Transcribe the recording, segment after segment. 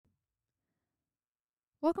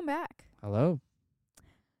Welcome back. Hello.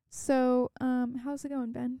 So, how's it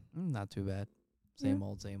going, Ben? Not too bad. Yeah. Same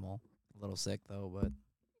old, same old. A little sick though, but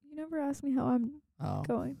You never asked me how I'm oh,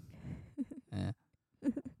 going. eh.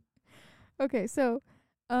 Okay, so,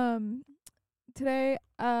 today,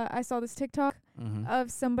 I saw this TikTok Mm-hmm. of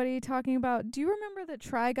somebody talking about. Do you remember the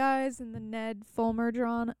Try Guys and the Ned Fulmer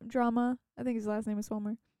drama? I think his last name is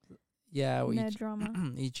Fulmer. Yeah, well, Ned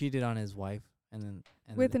drama he cheated on his wife, and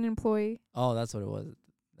with then an employee. oh, that's what it was.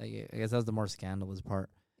 Like, I guess that was the more scandalous part.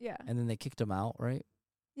 Yeah. And then they kicked him out, right?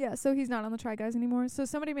 Yeah, so he's not on the Try Guys anymore. So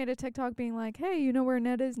somebody made a TikTok being like, "Hey, you know where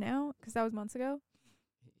Ned is now?" 'Cause that was months ago.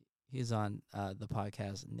 He's on the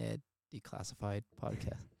podcast Ned Declassified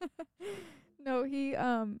podcast. No,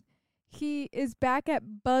 he is back at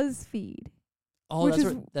BuzzFeed. Oh, Which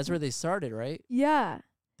that's where they started, right? Yeah.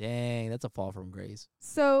 Dang, that's a fall from grace.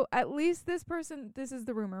 So at least this is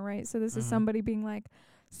the rumor, right? So this is Mhm. somebody being like,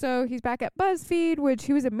 so he's back at BuzzFeed, which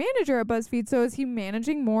he was a manager at BuzzFeed. So is he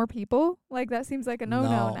managing more people? Like, that seems like a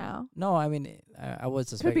no-no now. No, I mean, I would Could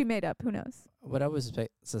suspect. be made up. Who knows? What I would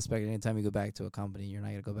suspect anytime you go back to a company, you're not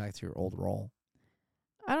gonna go back to your old role.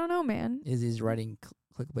 I don't know, man. He's writing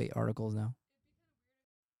clickbait articles now.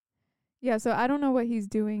 Yeah, so I don't know what he's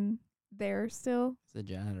doing there still. He's a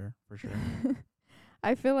janitor for sure.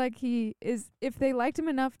 I feel like he is, if they liked him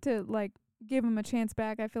enough to, like, give him a chance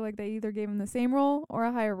back, I feel like they either gave him the same role or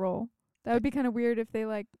a higher role. That would be kind of weird if they,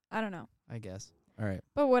 like, I don't know. I guess. All right.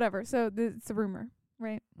 But whatever. So it's a rumor,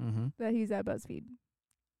 right? Mm-hmm. That he's at BuzzFeed.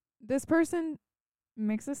 This person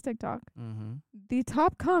makes this TikTok. Mm-hmm. The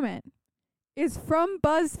top comment is from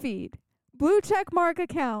BuzzFeed. Blue check mark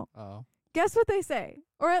account. Oh. Guess what they say?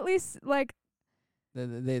 Or at least, like,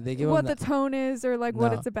 They give what him the tone is or, like,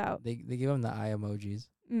 what No. it's about. they give him the eye emojis.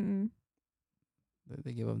 Mm-mm.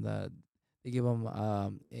 They give him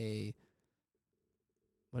a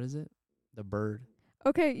what is it? The bird.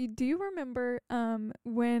 Okay, do you remember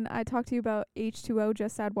when I talked to you about H2O,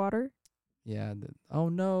 Just Add Water? Yeah. Oh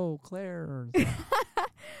no, Claire. Or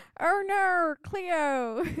Oh no,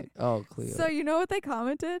 Cleo. oh, Cleo. So you know what they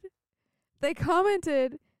commented? They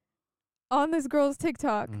commented on this girl's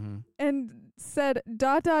TikTok Mm-hmm. and said ...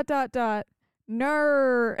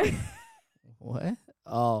 ner. What?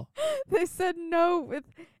 Oh. They said no with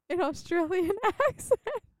an Australian accent.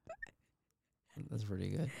 That's pretty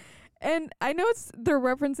good. And I know they're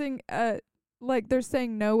referencing like they're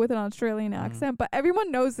saying no with an Australian accent, but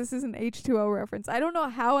everyone knows this is an H2O reference. I don't know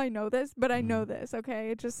how I know this, but I know this,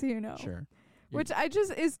 okay? Just so you know. Sure. Which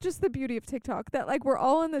is just the beauty of TikTok, that like we're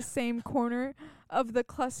all in the same corner of the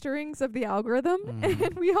clusterings of the algorithm,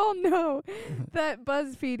 and we all know that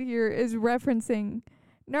BuzzFeed here is referencing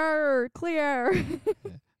ner, clear.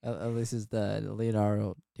 At least it's the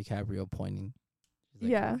Leonardo DiCaprio pointing. She's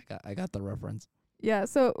like, Yeah. I got the reference. Yeah,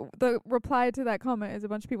 so the reply to that comment is a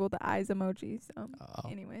bunch of people with the eyes emoji. So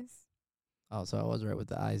anyways. Oh, so I was right with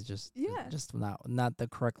the eyes, just Yeah. just not the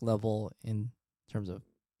correct level in terms of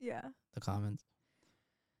Yeah. the comments.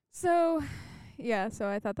 So, yeah, so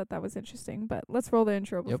I thought that was interesting, but let's roll the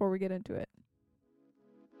intro Yep. before we get into it.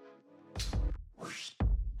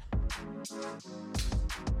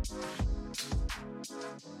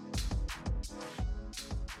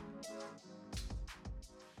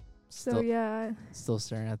 So, yeah, Still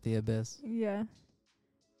staring at the abyss. yeah.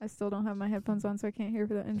 I still don't have my headphones on, so I can't hear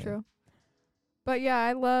for the intro. But yeah,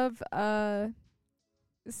 I love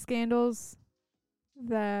scandals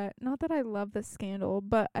that, not that I love the scandal,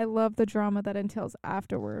 but I love the drama that entails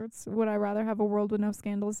afterwards. Would I rather have a world with no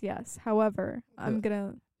scandals? Yes. However, I'm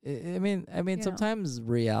gonna I mean, know. sometimes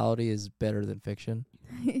reality is better than fiction.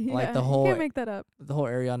 yeah, the you whole- can't make that up. The whole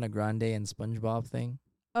Ariana Grande and SpongeBob thing.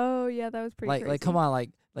 Oh yeah, that was pretty Like crazy. come on, like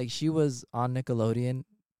she was on Nickelodeon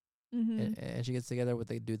Mhm. and she gets together with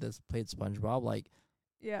the dude that's played SpongeBob. Like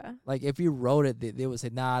Yeah. if you wrote it, they would say,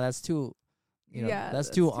 nah, that's too, Yeah, that's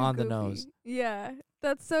too on the goofy. nose. Yeah,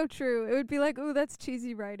 that's so true. It would be like, ooh, that's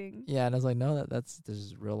cheesy writing. Yeah, and I was like, no, this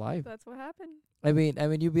is real life. That's what happened. I mean,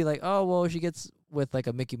 you'd be like, oh, well, she gets with like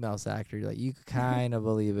a Mickey Mouse actor. You're like, you kind of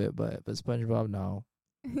believe it, but SpongeBob, no,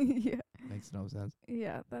 Yeah. makes no sense.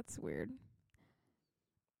 Yeah, that's weird.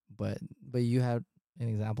 But you had an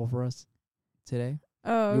example for us today.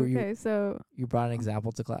 Oh, You- okay. So You brought an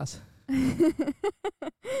example to class.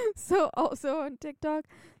 so also on TikTok,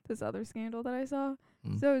 this other scandal that I saw.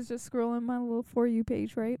 Mm. So I was just scrolling my little For You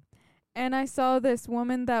page, right? And I saw this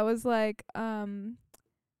woman that was like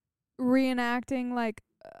reenacting like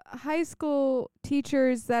high school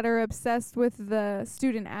teachers that are obsessed with the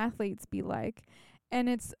student athletes be like. And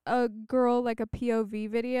it's a girl, like a POV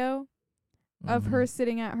video of her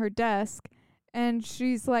sitting at her desk, and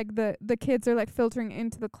she's like the kids are like filtering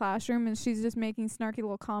into the classroom, and she's just making snarky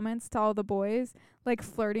little comments to all the boys, like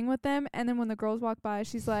flirting with them. And then when the girls walk by,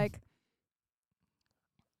 she's like,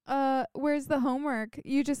 where's the homework?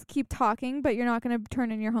 You just keep talking, but you're not gonna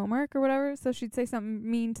turn in your homework or whatever. So she'd say something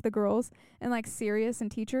mean to the girls and like serious and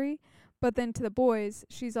teachery, but then to the boys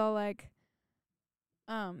she's all like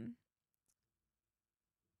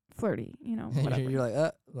flirty, you know, whatever. You're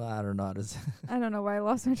like, well, I don't know how to I don't know why I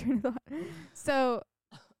lost my train of thought. So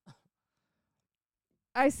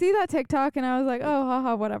I see that TikTok and I was like, oh,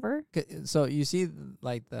 haha, whatever. So you see,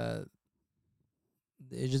 like,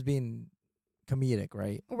 it's just being comedic,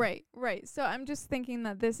 right? Right. So I'm just thinking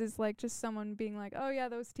that this is like just someone being like, oh yeah,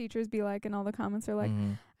 those teachers be like, and all the comments are like,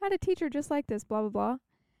 Mhm. I had a teacher just like this, blah blah blah.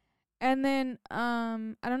 And then I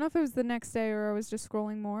don't know if it was the next day or I was just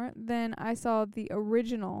scrolling more. Then I saw the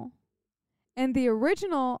original. And the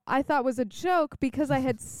original I thought was a joke because I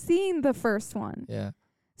had seen the first one. Yeah.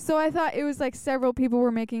 So I thought it was like several people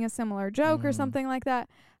were making a similar joke or Mhm. something like that.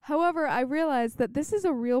 However, I realized that this is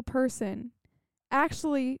a real person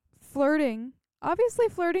actually flirting. Obviously,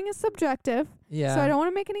 flirting is subjective. Yeah. So I don't want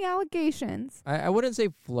to make any allegations. I wouldn't say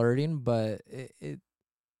flirting, but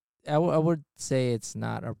I would say it's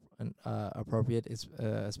not appropriate. It's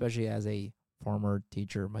especially as a former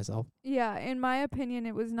teacher myself. Yeah, in my opinion,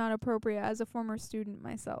 it was not appropriate as a former student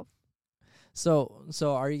myself. So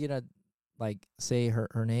are you gonna like say her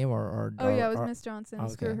name or Oh yeah, it was or- Miss Johnson.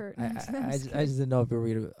 okay. Screw her. I just didn't know if you were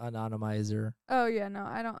gonna anonymize her. Oh yeah, no,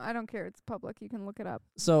 I don't care. It's public. You can look it up.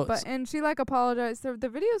 So But and she like apologized. The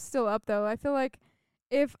video's still up though. I feel like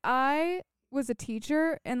if I was a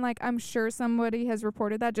teacher and like I'm sure somebody has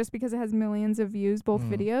reported that just because it has millions of views, both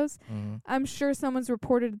videos. I'm sure someone's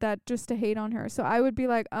reported that just to hate on her. So I would be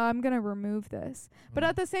like, I'm gonna remove this. But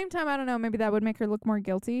at the same time, I don't know, maybe that would make her look more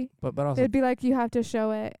guilty. but also It'd be like you have to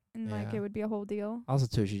show it and like Yeah. it would be a whole deal. also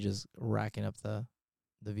too, she's just racking up the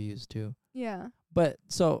views too. Yeah. But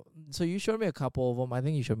so you showed me a couple of them. I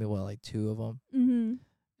think you showed me like 2 of them, Mhm.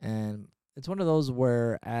 and it's one of those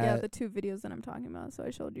where Yeah, the 2 videos that I'm talking about, so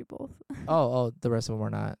I showed you both. oh the rest of them are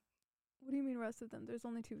not. What do you mean rest of them? There's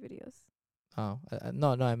only 2 videos. Oh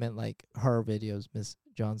no, I meant like her videos, Miss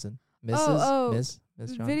Johnson, Mrs. Oh. Miss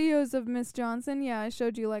Johnson. Videos of Miss Johnson. Yeah, I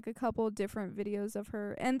showed you like a couple different videos of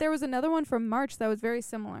her. And there was another one from March that was very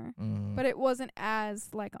similar, but it wasn't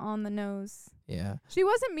as like on the nose. Yeah. She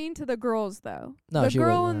wasn't mean to the girls though. No, the she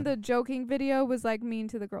girl wasn't. in the joking video was like mean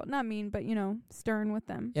to the girl. Not mean, but you know, stern with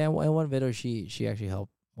them. Yeah, in one video she actually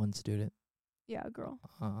helped one student Yeah, a girl.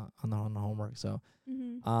 on the homework. So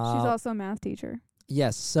She's also a math teacher.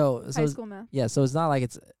 yes, so High school math. yeah, so it's not like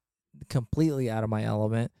it's completely out of my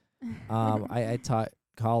element. I taught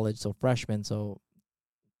college, so freshman, so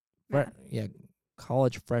Math.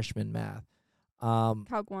 college freshman math.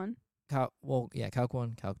 Calc 1. Calc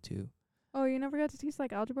 1, Calc 2. Oh, you never got to teach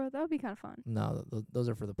like algebra? That would be kind of fun. No, those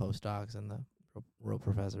are for the postdocs and the real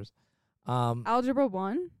professors. Algebra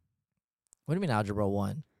 1? What do you mean algebra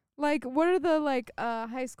 1? Like, what are the like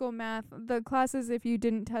high school math the classes if you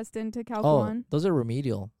didn't test into Calc Oh, 1? those are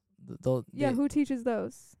remedial. Yeah, who teaches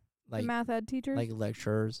those? like The math ed teachers? like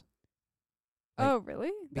lecturers. Oh,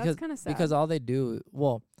 really? That's kind of sad. Because all they do,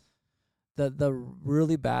 well, the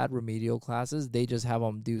really bad remedial classes, they just have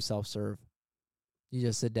them do self-serve. You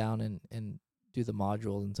just sit down and do the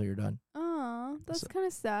modules until you're done. Oh, that's So- kind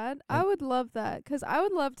of sad. Yeah. I would love that because I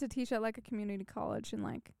would love to teach at like a community college and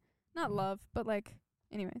like, not love, but like,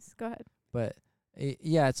 anyways, go ahead. But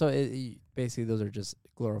yeah, so basically those are just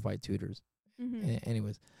glorified tutors. Mm-hmm.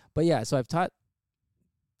 Anyways, but yeah, so I've taught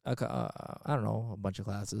I don't know, a bunch of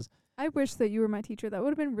classes. I wish that you were my teacher. That would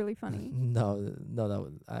have been really funny No, that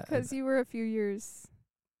was because you were a few years.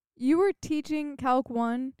 You were teaching Calc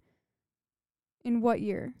 1 in what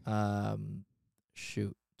year?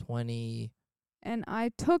 shoot, 20 And I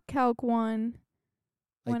took Calc 1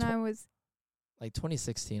 like when I was, like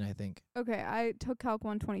 2016, I think. okay, I took Calc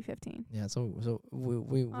 1 2015. Yeah, so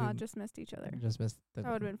we Just missed each other. just missed the,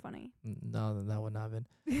 That would have been funny. No, that would not have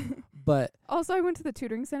been. But Also, I went to the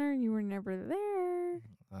tutoring center and you were never there.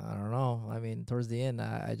 I don't know. I mean, towards the end,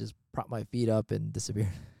 I just propped my feet up and disappeared.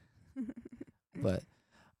 But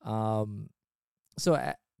so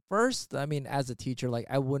at first, I mean, as a teacher, like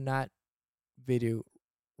I would not video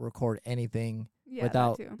record anything Yeah,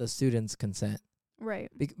 without that too. the students' consent.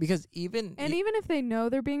 Right. Because even Even if they know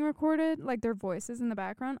they're being recorded, like their voices in the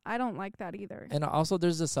background, I don't like that either. and also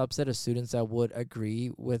there's a subset of students that would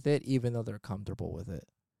agree with it even though they're comfortable with it.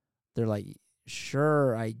 They're like,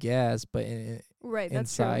 sure, I guess, but Right,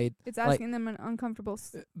 that's true. inside, It's like- asking them an uncomfortable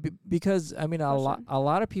because I mean Question. a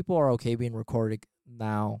lot of people are okay being recorded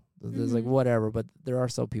now. There's like Mhm. whatever, but there are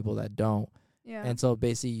still people that don't. Yeah. And so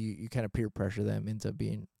basically you kind of peer pressure them into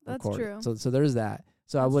being That's recorded. true. So there's that.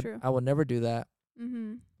 So That's true. I would never do that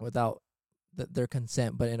Mm-hmm. without their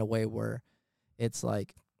consent, but in a way where it's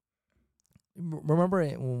like, remember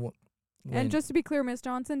it when And just to be clear, Miss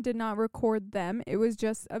Johnson did not record them. It was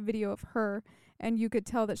just a video of her, and you could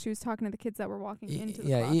tell that she was talking to the kids that were walking into the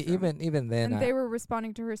classroom. even then, And they were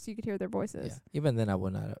responding to her, so you could hear their voices. yeah, even then I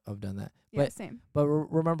would not have done that. Yeah, But same. But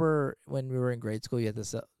remember when we were in grade school, you had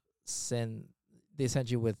to send. They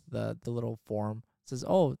sent you with the little form. It says,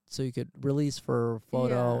 "Oh, so you could release for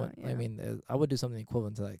photo." Yeah, I mean, I would do something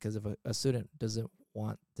equivalent to that, because if a student doesn't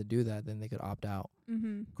want to do that, then they could opt out.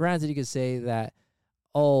 Mm-hmm. Granted, you could say that,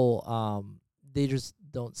 they just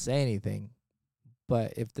don't say anything.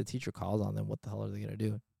 But if the teacher calls on them, what the hell are they gonna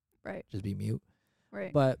do? Right. Just be mute.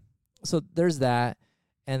 Right. But so there's that,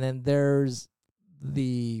 and then there's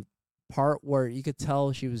the part where you could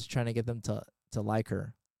tell she was trying to get them to like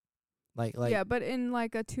her, like yeah, but in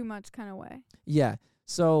like a too much kind of way. yeah.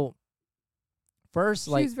 So first,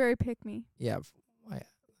 She like, was very pick me. yeah,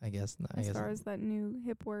 I guess As far as that new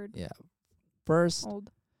hip word. yeah. First, Old.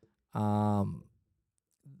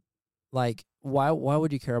 like, why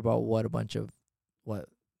would you care about what a bunch of what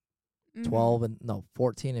Mm-hmm.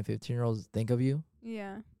 14 and 15-year-olds think of you?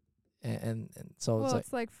 Yeah. And so Well,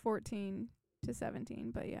 it's like 14 to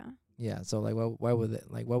 17, but yeah. yeah. So like, why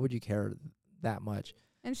would you care that much?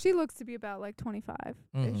 And she looks to be about like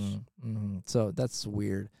 25-ish. So that's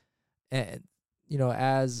weird. And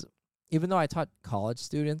even though I taught college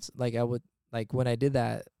students, like I would, like when I did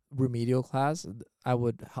that remedial class, I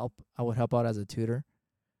would help out as a tutor.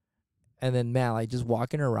 And then, man, like just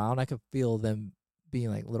walking around, I could feel them being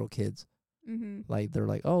like little kids. Mm-hmm. Like they're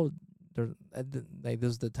like, oh, they're like,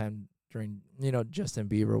 this is the time during, Justin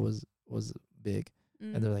Bieber was big,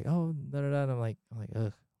 and they're like, oh, da da da. And I'm like,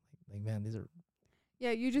 ugh, like man, these are.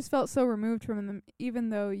 Yeah, you just felt so removed from them, even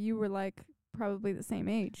though you were like probably the same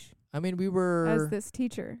age. I mean, we were as this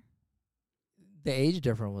teacher. The age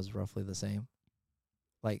difference was roughly the same,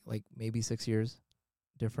 like maybe 6 years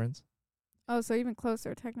difference. Oh, so even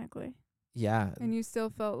closer technically. Yeah. And you still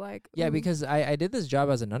felt like yeah, ooh. because I did this job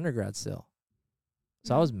as an undergrad still,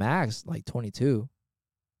 so I was max like 22.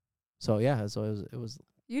 So yeah, so it was.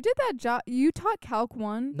 You did that job. You taught Calc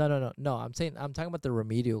 1. No. I'm talking about the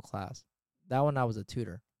remedial class. That one I was a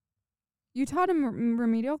tutor. You taught him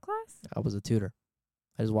remedial class? I was a tutor.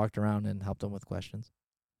 I just walked around and helped them with questions.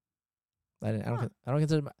 I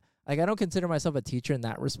don't consider myself a teacher in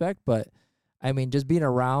that respect, but I mean, just being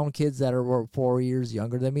around kids that were 4 years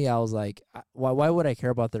younger than me, I was like, why would I care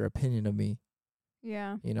about their opinion of me?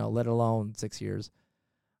 Yeah. Let alone 6 years.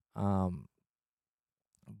 But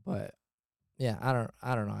yeah, I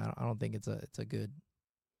don't know. I don't think it's a good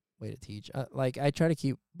way to teach. Like I try to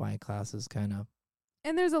keep my classes kind of.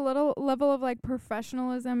 And there's a little level of like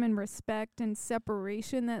professionalism and respect and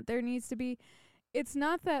separation that there needs to be. It's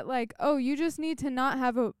not that like, oh, you just need to not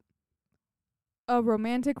have a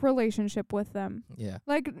romantic relationship with them. Yeah.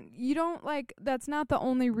 Like you don't like that's not the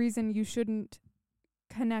only reason you shouldn't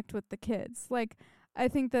connect with the kids. Like I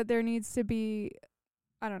think that there needs to be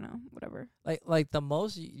I don't know, whatever. Like the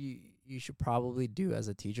most you should probably do as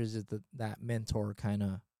a teacher is that mentor kind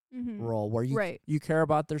of role where you care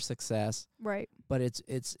about their success. Right. But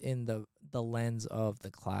it's in the lens of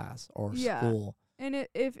the class or school. And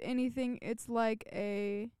if anything, it's like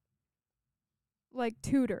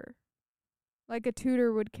tutor. Like a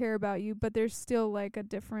tutor would care about you, but there's still like a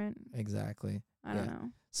different. Exactly. I don't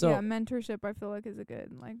know. So yeah, mentorship I feel like is a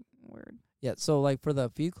good like word. Yeah. So like for the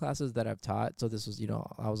few classes that I've taught, so this was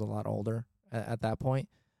I was a lot older at that point.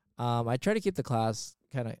 I try to keep the class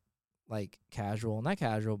kind of like casual, not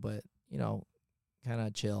casual, but kind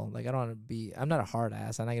of chill. Like I don't want to be. I'm not a hard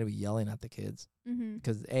ass. I'm not gonna be yelling at the kids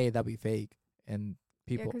because that'd be fake and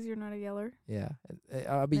people. Yeah, because you're not a yeller. Yeah,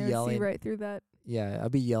 I'll be they would yelling see right through that. Yeah, I'll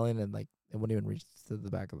be yelling and like it wouldn't even reach to the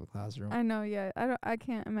back of the classroom. I know. Yeah, I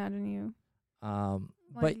can't imagine you.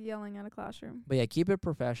 But yelling at a classroom. But yeah, keep it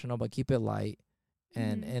professional, but keep it light.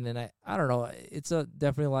 And then I don't know. It's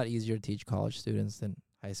definitely a lot easier to teach college students than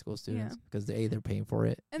high school students because they're paying for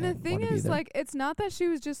it. And the thing is, like, it's not that she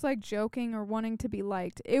was just like joking or wanting to be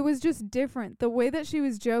liked. It was just different. The way that she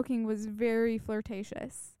was joking was very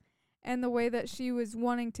flirtatious. And the way that she was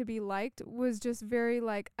wanting to be liked was just very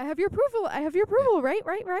like, I have your approval. I have your approval. Right.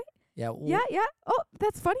 Yeah. Yeah. Oh,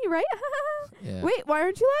 that's funny, right? Yeah. Wait, why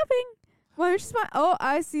aren't you laughing? Why aren't you smiling? Oh,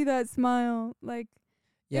 I see that smile. Like,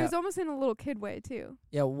 it was almost in a little kid way too.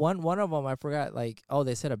 Yeah. One of them, I forgot. Like, oh,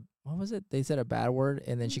 they said what was it? They said a bad word,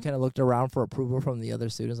 and then she kind of looked around for approval from the other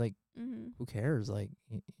students. Like, who cares? Like,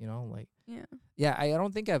 like. Yeah. Yeah. I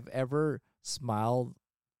don't think I've ever smiled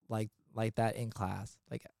like like that in class.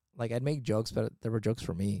 Like I'd make jokes, but there were jokes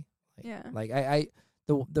for me. Yeah. Like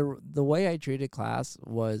the way I treated class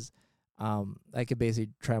was, I could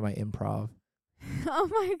basically try my improv Oh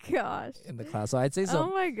my gosh. in the class. So I'd say Oh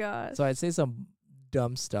my gosh. some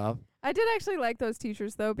dumb stuff. I did actually like those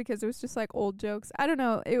teachers though, because it was just like old jokes. I don't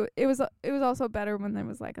know. It was also better when there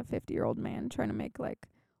was like a 50-year-old man trying to make like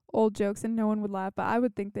old jokes and no one would laugh, but I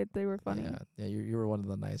would think that they were funny. Yeah. You were one of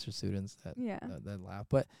the nicer students that Yeah. that laughed.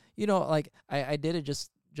 But like I did it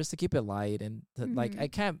just to keep it light and to, like I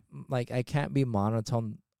can't be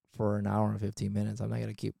monotone for an hour and 15 minutes. I'm not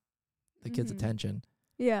gonna keep the kids' attention.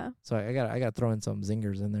 Yeah. So I gotta throw in some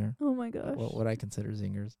zingers in there. Oh my gosh. What I consider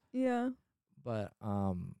zingers. Yeah. But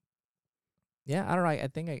yeah, I don't know. I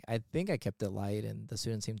think I kept it light and the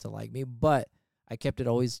students seemed to like me, but I kept it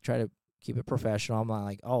always try to keep it professional. I'm not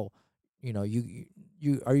like, oh, you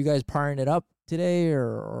are you guys partying it up today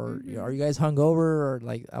or are you guys hungover, or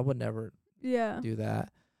like I would never do that.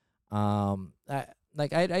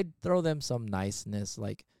 I'd throw them some niceness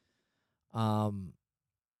like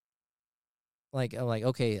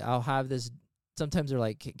okay, I'll have this. Sometimes they're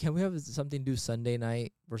like, can we have something do Sunday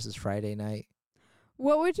night versus Friday night?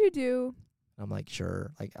 What would you do? I'm like,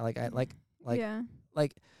 sure. Yeah.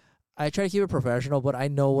 Like I try to keep it professional, but I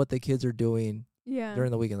know what the kids are doing Yeah. during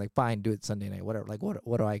the weekend. Like, fine, do it Sunday night, whatever. Like,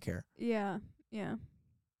 what do I care? Yeah. Yeah.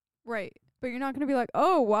 Right. But you're not going to be like,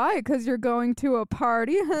 oh, why? 'Cause you're going to a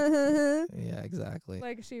party. Yeah, exactly.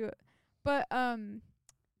 Like but,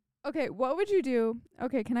 okay, what would you do?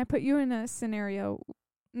 Okay, can I put you in a scenario,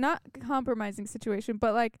 not compromising situation,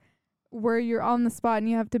 but like where you're on the spot and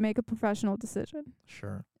you have to make a professional decision?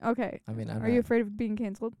 Sure. Okay. I mean, are you afraid of being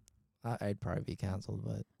canceled? I'd probably be canceled,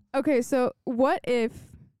 but. Okay, so what if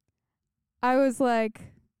I was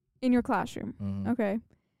like in your classroom, okay,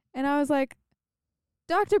 and I was like,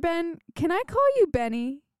 Dr. Ben, can I call you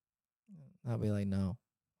Benny? I'll be like, no.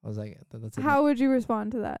 I was like, that's it. How would you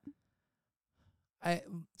respond to that?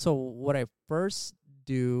 So what I first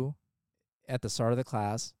do at the start of the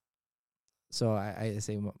class, so I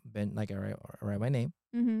say Ben, like I write my name,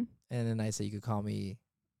 and then I say you could call me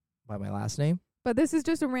by my last name. But this is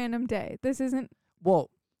just a random day. This isn't. Well,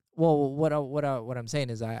 what I'm saying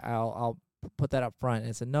is I'll put that up front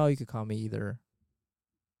and say no, you could call me either,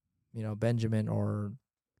 Benjamin or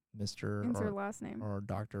Mr. Insert last name or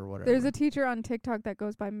Doctor or whatever. There's a teacher on TikTok that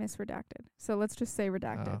goes by Miss Redacted. So let's just say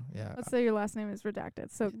Redacted. Yeah. Let's say your last name is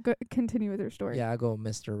Redacted. So continue with your story. Yeah, I go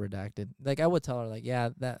Mr. Redacted. Like I would tell her like, yeah,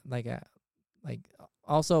 that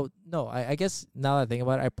also no, I guess now that I think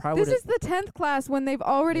about it, I probably This is the 10th class when they've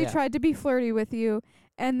already tried to be flirty with you,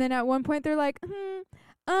 and then at one point they're like,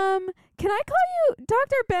 can I call you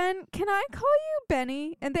Dr. Ben? Can I call you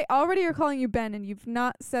Benny? And they already are calling you Ben, and you've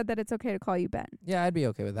not said that it's okay to call you Ben. Yeah, I'd be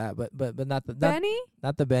okay with that, but not the Benny?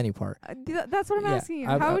 Not the Benny part. That's what I'm asking you.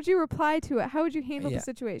 How would you reply to it? How would you handle the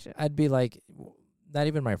situation? I'd be like, not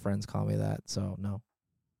even my friends call me that, so no.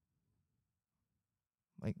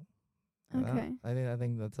 Like, okay. I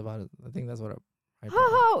think that's about it. I think that's what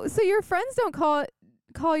so your friends don't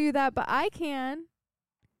call you that, but I can.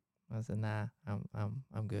 I said, nah,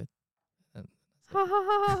 I'm good. Ha ha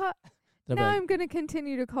ha ha ha. Now I'm gonna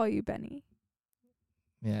continue to call you Benny.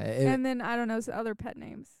 Yeah, and then I don't know other pet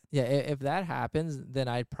names. Yeah, if that happens, then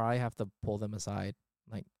I'd probably have to pull them aside.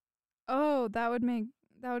 Like, oh, that would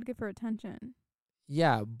give her attention.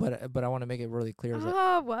 Yeah, but I want to make it really clear.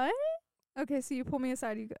 What? Okay, so you pull me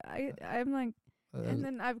aside. I'm like, and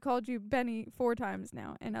then I've called you Benny 4 times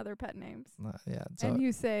now and other pet names. Yeah, so and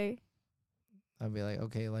you say. I'd be like,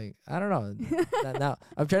 okay, like I don't know. Now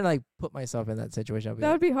I'm trying to like put myself in that situation.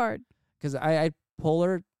 That would be hard. 'Cause I'd pull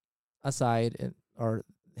her aside or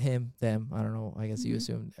him, them. I don't know. I guess you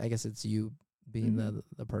assumed. I guess it's you being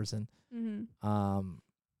the person. I'll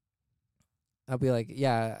be like,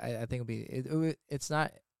 yeah, I think it's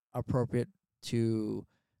not appropriate to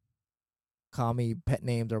call me pet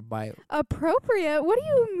names or by appropriate. What do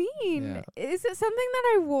you mean? Yeah. Is it something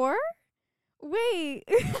that I wore? Wait.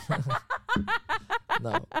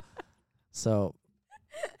 No. So,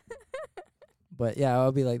 but yeah,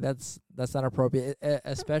 I'll be like, that's not appropriate,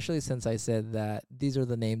 especially since I said that these are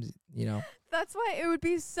the names, That's why it would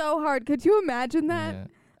be so hard. Could you imagine that? Yeah.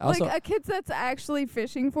 Also, like a kid that's actually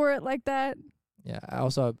fishing for it like that. Yeah.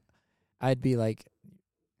 I'd be like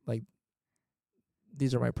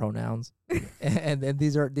these are my pronouns, and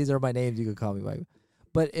these are my names. You could call me by.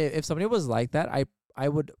 But if somebody was like that, I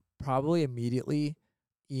would probably immediately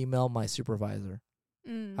email my supervisor.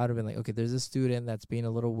 I would have been like, okay, there's a student that's being a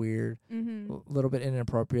little weird, a little bit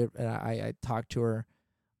inappropriate, and I talked to her,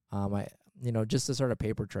 just to sort of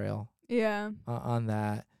paper trail. Yeah. On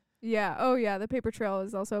that, Yeah. Oh yeah, the paper trail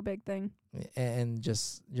is also a big thing. and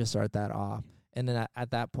just start that off. And then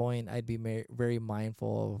at that point, I'd be very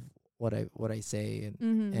mindful of what I say,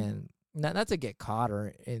 and not to get caught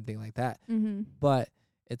or anything like that. But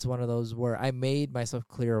it's one of those where I made myself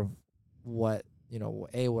clear of what,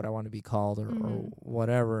 what I want to be called or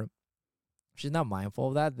whatever. If she's not mindful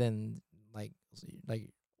of that, then I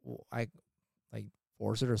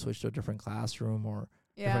force her to switch to a different classroom or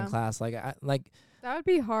different class. That would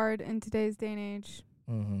be hard in today's day and age.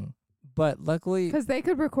 But luckily, because they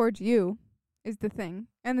could record you, is the thing,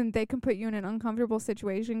 and then they can put you in an uncomfortable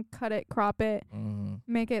situation, cut it, crop it,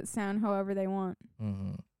 make it sound however they want.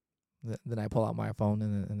 Then I pull out my phone,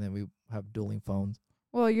 and then we have dueling phones.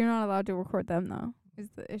 Well, you're not allowed to record them though, is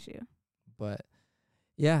the issue. But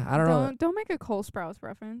yeah, I don't know. Don't make a Cole Sprouse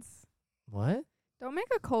reference. What? Don't make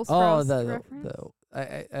a Cole Sprouse reference.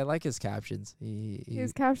 I like his captions.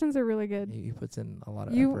 His captions are really good. He puts in a lot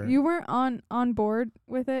of effort. You weren't on board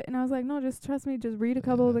with it, and I was like, no, just trust me. Just read a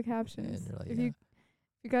couple of the captions. Like, if you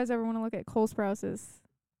guys ever want to look at Cole Sprouse's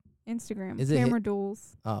Instagram, is Camera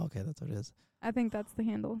Duels. Oh, okay, that's what it is. I think that's the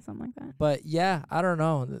handle, something like that. But yeah, I don't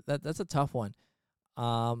know. That's a tough one.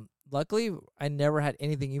 Luckily, I never had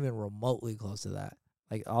anything even remotely close to that.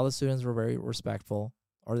 Like, all the students were very respectful,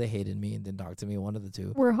 or they hated me and didn't talk to me. One of the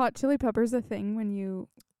two. Were hot chili peppers a thing when you?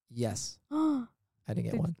 Yes. I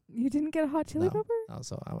didn't get one. You didn't get a hot chili pepper? No,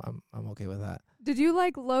 so I'm okay with that. Did you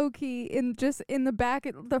low key in the back,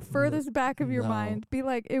 the furthest back of your mind, be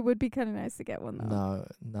like, it would be kind of nice to get one though?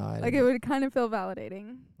 No. It would kind of feel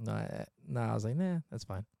validating. No, I was like, nah, that's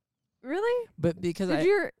fine. Really? But because did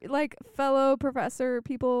your fellow professor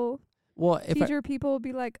people, teacher people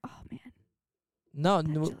be like, oh man? No,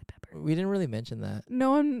 we didn't really mention that.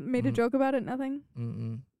 No one made a joke about it. Nothing.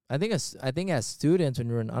 I think as students, when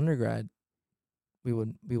we were in undergrad, we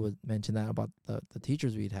would mention that about the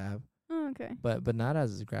teachers we'd have. Oh, okay. But not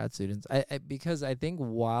as grad students. Because I think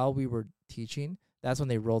while we were teaching, that's when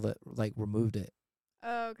they removed it.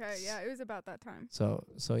 Oh, okay. Yeah, it was about that time. So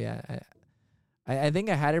yeah, I think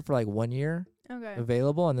I had it for 1 year. Okay.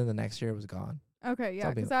 Available, and then the next year it was gone. Okay,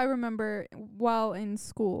 yeah, because I remember while in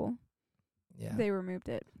school. Yeah. They removed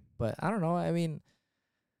it. But I don't know. I mean,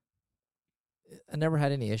 I never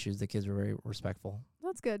had any issues. The kids were very respectful.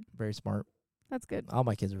 That's good. Very smart. That's good. All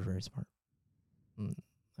my kids were very smart.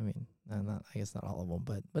 I mean, I guess not all of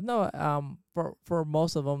them, but no. For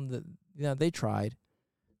most of them, they tried.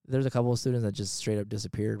 There's a couple of students that just straight up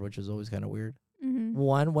disappeared, which was always kind of weird.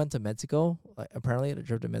 One went to Mexico. Apparently, at a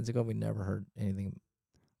trip to Mexico, we never heard anything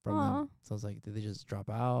from them. So I was like, did they just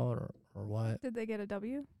drop out or what? Did they get a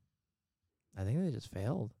W? I think they just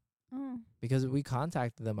failed. Oh. Because we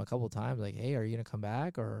contacted them a couple of times, like, hey, are you going to come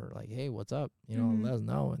back? Or like, hey, what's up? Let us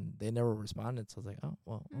know. And they never responded. So I was like, oh,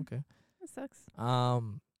 well, okay. That sucks.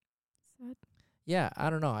 Sad. Yeah, I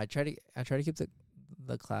don't know. I try to keep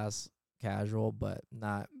the class casual, but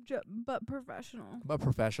not. But professional.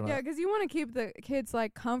 Yeah, because you want to keep the kids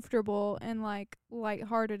comfortable and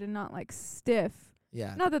lighthearted and not stiff.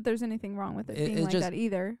 Yeah. Not that there's anything wrong with it being like that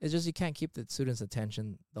either. It's just you can't keep the students'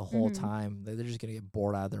 attention the whole time. They're just going to get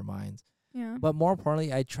bored out of their minds. Yeah. But more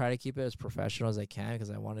importantly, I try to keep it as professional as I can because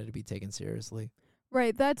I want it to be taken seriously.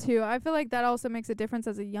 Right, that too. I feel like that also makes a difference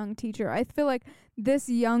as a young teacher. I feel like this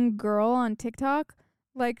young girl on TikTok,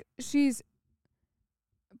 she's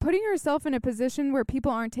putting herself in a position where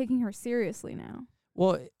people aren't taking her seriously now.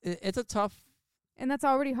 Well, it's a tough... And that's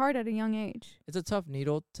already hard at a young age. It's a tough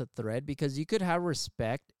needle to thread because you could have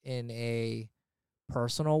respect in a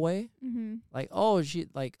personal way.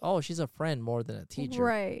 She's a friend more than a teacher.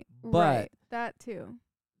 Right. But that too.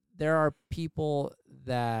 There are people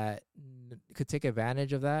that could take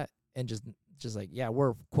advantage of that and just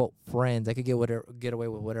we're quote friends. I could get away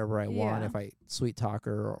with whatever I want if I sweet talk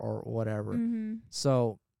her or whatever.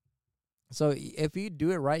 So if you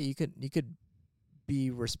do it right, you could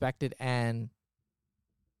be respected and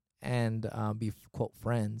be quote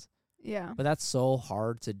friends. Yeah. But that's so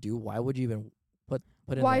hard to do. Why would you even put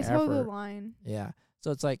in the effort? Why toe the line? Yeah.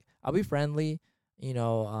 So it's I'll be friendly. You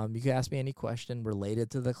can ask me any question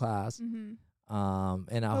related to the class. And I'll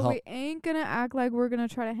help. We ain't gonna act like we're gonna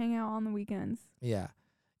try to hang out on the weekends. Yeah.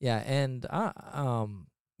 Yeah. And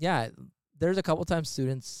there's a couple times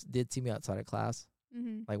students did see me outside of class,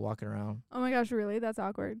 walking around. Oh my gosh, really? That's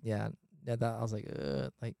awkward. Yeah. That I was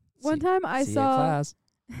one time I saw class.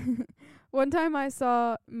 One time I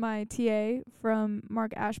saw my TA from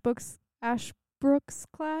Mark Ashbrook's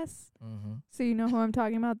class. So you know who I'm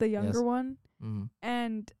talking about, the younger one.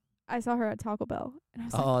 And I saw her at Taco Bell. And I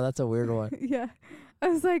was that's a weird one. Yeah. I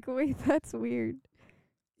was like, wait, that's weird.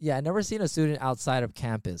 Yeah, I never seen a student outside of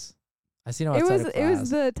campus. I seen him It outside was of it was class.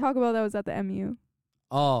 the Taco Bell that was at the MU.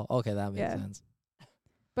 Oh, okay, that makes Yeah. sense.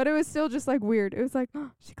 But it was still just like weird. It was like,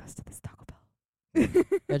 oh, she goes to this Taco Bell.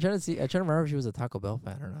 I try to remember if she was a Taco Bell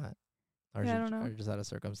fan or not, or Yeah, I she don't know. or just out of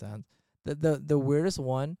circumstance. The weirdest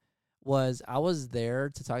one was I was there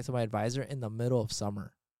to talk to my advisor in the middle of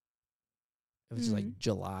summer. It was just like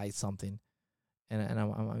July something, and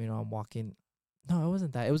I'm walking. No, it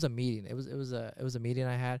wasn't that. It was a meeting. It was a meeting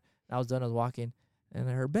I had. And I was done. I was walking, and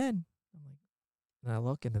I heard Ben. I'm like, and I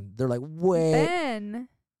look, and then they're like, "Wait." Ben.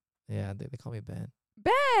 Yeah, they call me Ben.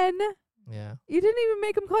 Ben. Yeah. You didn't even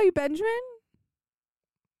make him call you Benjamin?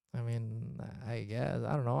 I mean, I guess.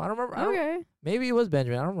 I don't know. I don't remember. I don't, Okay. maybe it was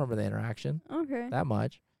Benjamin. I don't remember the interaction Okay. that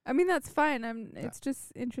much. I mean, that's fine. It's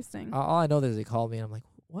just interesting. All I know is they called me, and I'm like,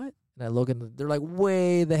 "What?" And I look, and they're like,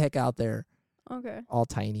 way the heck out there, Okay. all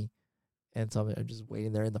tiny. And so I'm just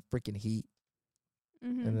waiting there in the freaking heat.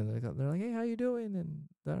 Mm-hmm. And then they're like, "Hey, how you doing?" And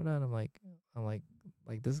and I'm like,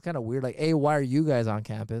 this is kind of weird. Like, hey, why are you guys on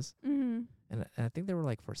campus? Mm-hmm. And I think they were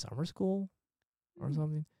like for summer school or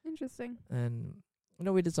something. Interesting. And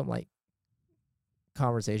we did some like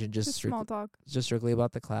conversation, just small talk. strictly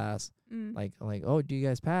about the class. Mm. Like, oh, do you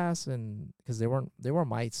guys pass? And because they weren't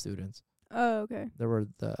my students. Oh, okay. There were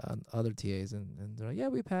the other TAs, and they're like, yeah,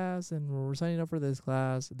 we passed, and we're signing up for this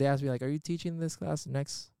class. They asked me like, are you teaching this class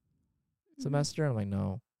next semester? I'm like,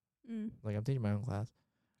 no. Mm. Like, I'm teaching my own class.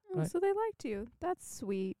 Oh, Right. so they liked you. That's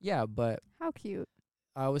sweet. Yeah, but How cute.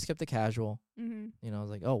 I always kept it casual. Mm-hmm. I was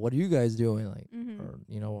like, oh, what are you guys doing? Like, Mm-hmm.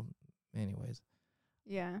 or, anyways.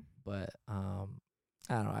 Yeah. But I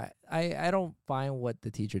don't know. I don't find what the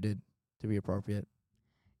teacher did to be appropriate.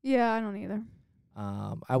 Yeah, I don't either.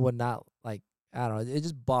 I would not like. I don't know. It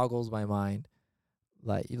just boggles my mind.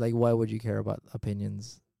 Like why would you care about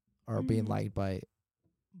opinions or being Mhm. liked by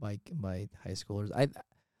high schoolers? I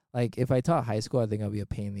like if I taught high school, I think I'd be a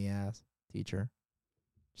pain in the ass teacher,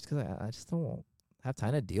 just 'cause I just don't have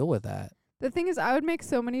time to deal with that. The thing is, I would make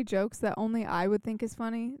so many jokes that only I would think is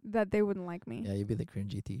funny that they wouldn't like me. Yeah, you'd be the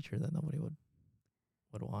cringy teacher that nobody would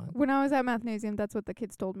want. When I was at Mathnasium, that's what the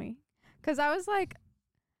kids told me. 'Cause I was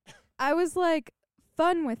like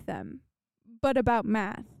fun with them, but about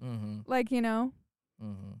math. Mm-hmm. Like,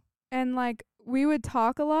 Mm-hmm. and like we would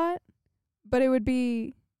talk a lot, but it would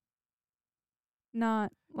be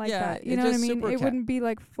not like Yeah, that. You it's know what I just mean? super It wouldn't be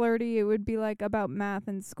like flirty. It would be like about math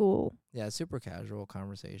and school. Yeah, super casual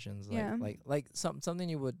conversations. Like Yeah. like something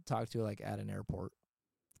you would talk to like at an airport.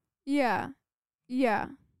 Yeah. Yeah.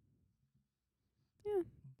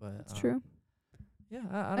 But That's true. Yeah,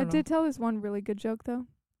 I I don't know. did tell this one really good joke though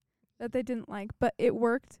that they didn't like, but it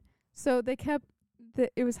worked. So they kept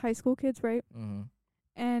it was high school kids, right? Mm-hmm.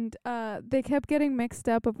 And they kept getting mixed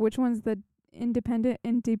up of which one's the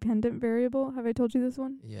independent variable. Have I told you this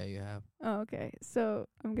one? Yeah, you have. Oh, okay. So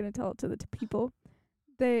I'm gonna tell it to the people.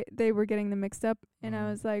 They were getting them mixed up, and I Mhm.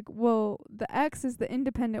 was like, well, the X is the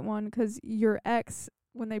independent one 'cause your ex,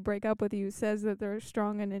 when they break up with you, says that they're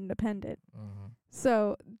strong and independent. Mm-hmm.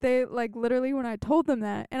 So they like literally when I told them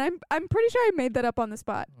that, and I'm pretty sure I made that up on the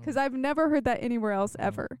spot 'cause I've never heard that anywhere else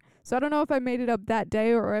ever. So I don't know if I made it up that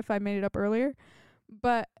day or if I made it up earlier,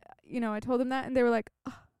 but I told them that, and they were like,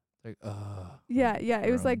 Like, yeah,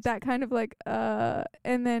 it was like groans. that kind of like,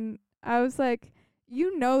 and then I was like,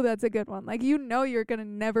 that's a good one. Like, you're going to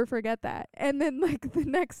never forget that. And then like the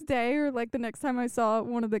next day or like the next time I saw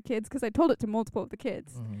one of the kids, 'cause I told it to multiple of the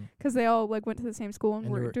kids, Mm-hmm. 'cause they all like went to the same school and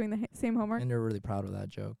And were you were- doing the same homework. And you're really proud of that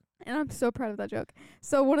joke. And I'm so proud of that joke.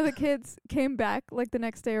 So one of the kids came back like the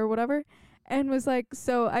next day or whatever and was like,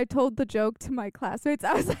 so I told the joke to my classmates.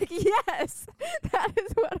 I was like, yes, that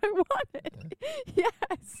is what I wanted. Yes.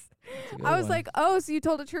 That's a good I was one. like, oh, so you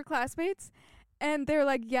told it to your classmates? And they're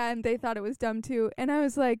like, yeah, and they thought it was dumb too. And I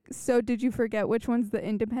was like, so did you forget which one's the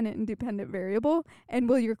independent variable? And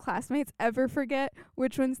will your classmates ever forget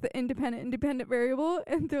which one's the independent variable?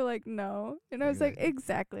 And they're like, no. And I was like,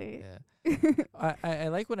 exactly. Yeah. I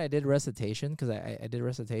like when I did recitation, 'cause I did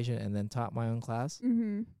recitation and then taught my own class.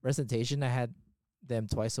 Mhm. Recitation, I had them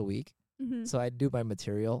twice a week. Mhm. So I'd do my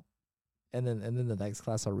material, and then the next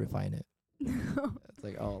class I'll refine it. It's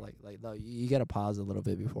like, oh, like no, you gotta pause a little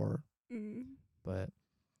bit before. Mm. But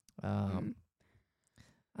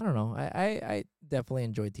I don't know. I definitely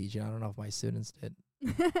enjoyed teaching. I don't know if my students did.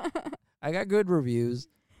 I got good reviews.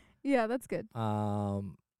 Yeah, that's good.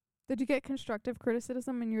 Did Did you get constructive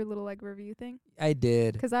criticism in your little like review thing? I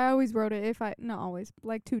did. 'Cause I always wrote it not always,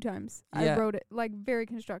 like 2 times. Yeah. I wrote it like very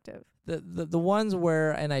constructive. The ones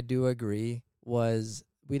where, and I do agree, was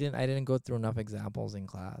I didn't go through enough examples in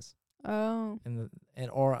class. Oh.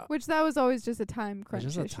 Or Which that was always just a time it's crunch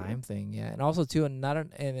just a issue. time thing, yeah. And also too,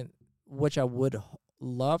 which I would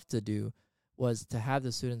love to do was to have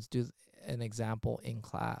the students do an example in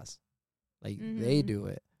class. Like they Mhm. do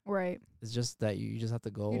it. Right. It's just that you just have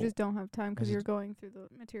to go. You just don't have time because just- you're going through the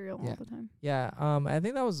material Yeah. all the time. Yeah. I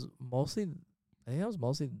think that was mostly.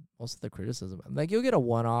 Most of the criticism. Like you'll get a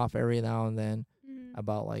one-off every now and then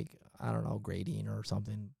about like I don't know grading or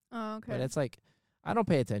something. Oh, okay. But it's like I don't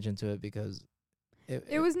pay attention to it because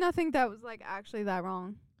It was nothing that was like actually that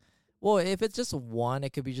wrong. well, if it's just one,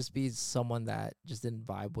 it could be someone that just didn't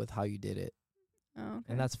vibe with how you did it, Oh, okay.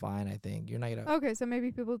 and that's fine. I think you're not gonna Okay, so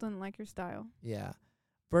maybe people didn't like your style. yeah.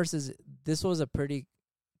 Versus this was a pretty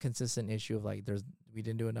consistent issue of like we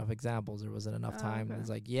didn't do enough examples. There wasn't enough Oh, time. okay. It's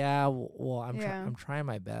like yeah, well Yeah. I'm trying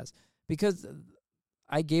my best because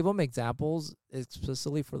I gave them examples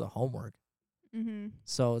explicitly for the homework. Mm-hmm.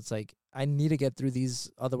 So it's like I need to get through these,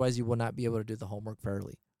 otherwise you will not be able to do the homework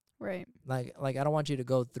fairly. Right. Like I don't want you to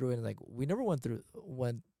go through it and like we never went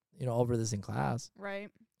over this in class. Right.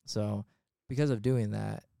 So because of doing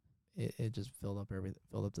that, it just filled up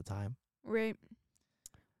the time. Right.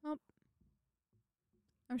 Well,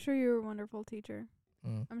 I'm sure you were a wonderful teacher.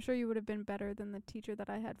 Mm. I'm sure you would have been better than the teacher that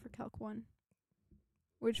I had for Calc 1,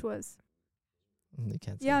 which was You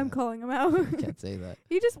can't say yeah, I'm that. calling him out. You can't say that.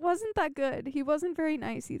 He just wasn't that good. He wasn't very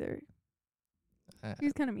nice either. I- He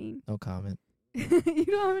was kind of mean. no comment. You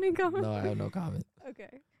don't have any comment? No, I have no comment.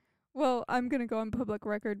 Okay. Well, I'm going to go on public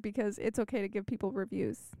record because it's okay to give people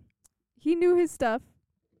reviews. He knew his stuff,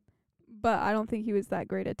 but I don't think he was that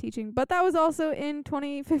great at teaching. But that was also in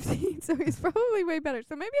 2015, so he's probably way better.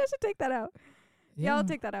 So maybe I should take that out. Yeah, I'll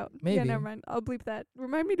take that out. Yeah, maybe. never mind. I'll bleep that.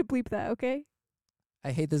 Remind me to bleep that, okay?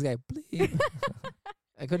 I hate this guy. Bleep.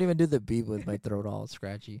 I couldn't even do the beep with my throat all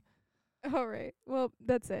scratchy. All right. Well,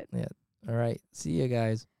 that's it. All right. See you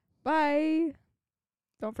guys. Bye.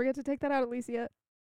 Don't forget to take that out, Alicia.